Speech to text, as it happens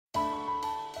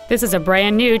This is a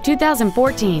brand new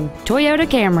 2014 Toyota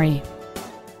Camry.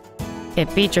 It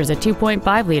features a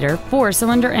 2.5-liter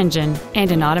four-cylinder engine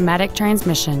and an automatic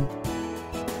transmission.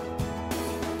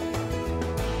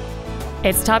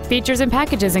 Its top features and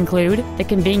packages include the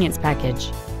convenience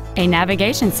package, a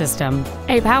navigation system,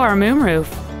 a power moonroof,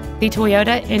 the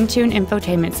Toyota Entune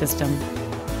infotainment system,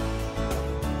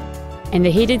 and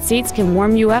the heated seats can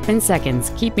warm you up in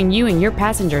seconds, keeping you and your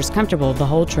passengers comfortable the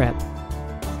whole trip.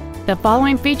 The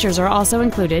following features are also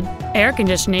included: air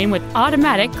conditioning with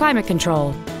automatic climate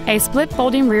control, a split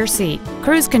folding rear seat,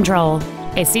 cruise control,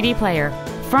 a CD player,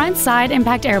 front side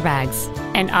impact airbags,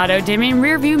 an auto-dimming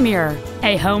rear-view mirror,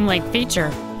 a home link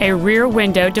feature, a rear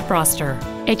window defroster,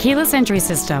 a keyless entry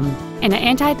system, and an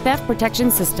anti-theft protection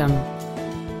system.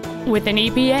 With an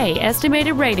EPA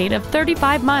estimated rating of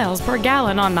 35 miles per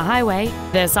gallon on the highway,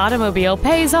 this automobile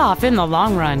pays off in the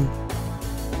long run.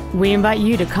 We invite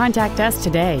you to contact us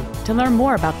today to learn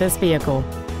more about this vehicle.